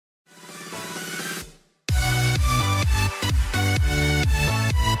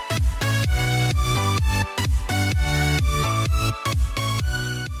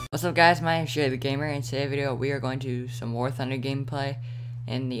What's up guys, my name is Jay the Gamer, and in today's video we are going to do some War Thunder gameplay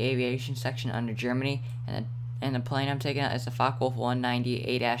in the aviation section under Germany, and the plane I'm taking out is the Focke Wulf 190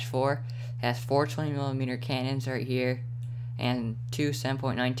 A-4. It has 4 20mm cannons right here and 2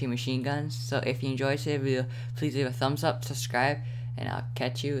 7.92 machine guns. So if you enjoyed today's video, please leave a thumbs up, subscribe, and I'll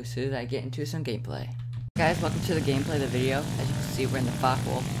catch you as soon as I get into some gameplay. Guys, welcome to the gameplay of the video. As you can see, we're in the Focke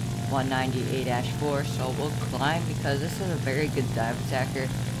Wulf 190 A-4, so we'll climb because this is a very good dive attacker.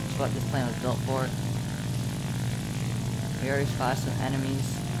 It's what this plane was built for. We already spotted some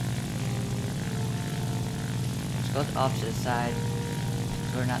enemies. Let's go to the opposite side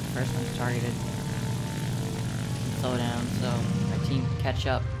so we're not the first ones targeted. Slow down so our team can catch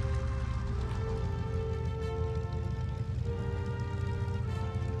up.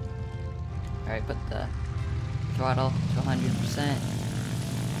 Alright, put the throttle to 100%.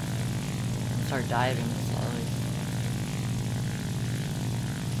 Start diving slowly.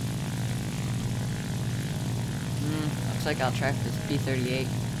 Looks like I'll try for this P-38.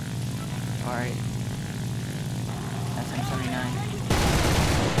 Alright. That's M79.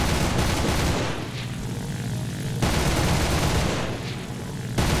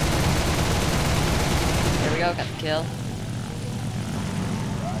 There we go, got the kill.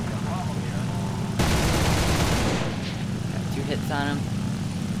 Got 2 hits on him.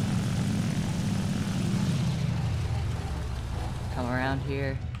 Come around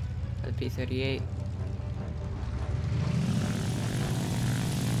here for the P-38.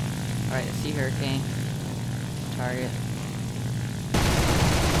 Alright, the Sea Hurricane. Target.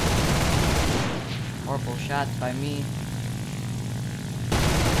 Horrible shots by me.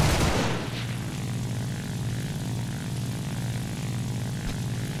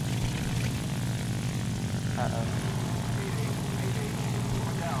 Uh-oh.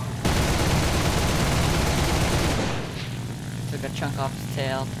 Took a chunk off his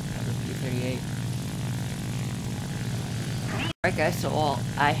tail of the P-38. Alright guys, so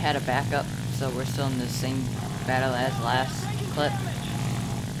I had a backup, so we're still in the same battle as last clip.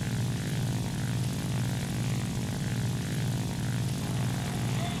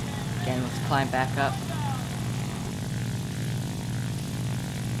 Again, let's climb back up.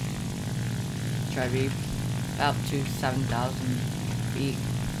 Try to be about to 7,000 feet.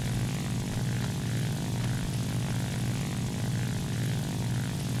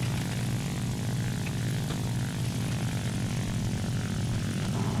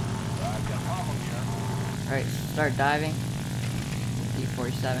 Alright, start diving.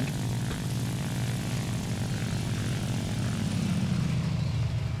 D-47.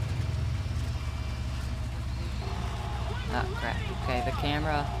 Oh crap. Okay, the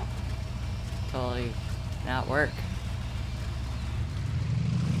camera totally not work.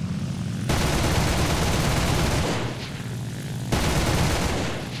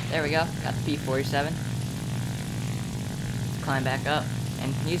 There we go, got the P-47. Let's climb back up.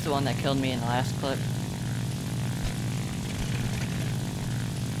 And he's the one that killed me in the last clip.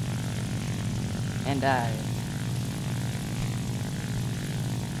 And died.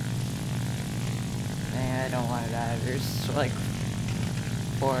 Man, I don't want to die. There's like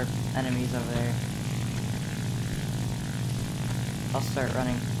 4 enemies over there. I'll start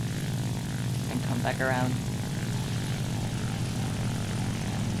running and come back around.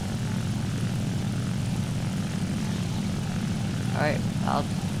 Alright, I'll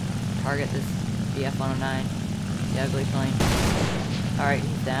target this BF-109, the ugly plane. Alright,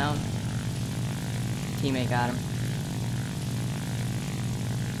 he's down. Teammate got him.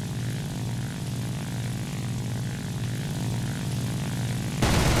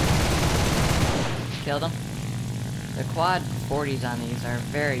 Killed him. The quad 40s on these are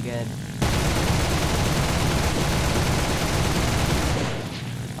very good.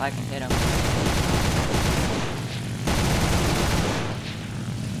 If I can hit him.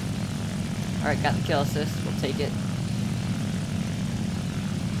 Alright, got the kill assist. We'll take it.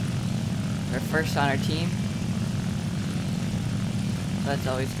 We're first on our team. So that's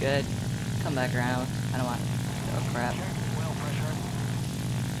always good. Come back around. I don't want... Oh crap.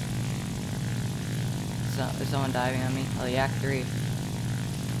 So, there's someone diving on me. Oh, the Yak 3.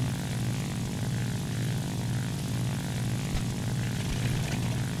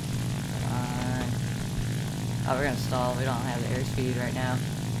 Come on. Oh, we're gonna stall. We don't have the airspeed right now.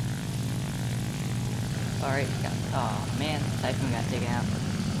 Alright, oh man, the Typhoon got taken out.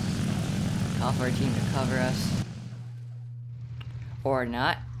 Call for a team to cover us. Or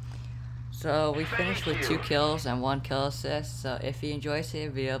not. So we finished with 2 kills and 1 kill assist. So if you enjoyed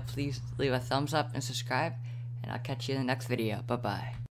today's video, please leave a thumbs up and subscribe. And I'll catch you in the next video. Bye bye.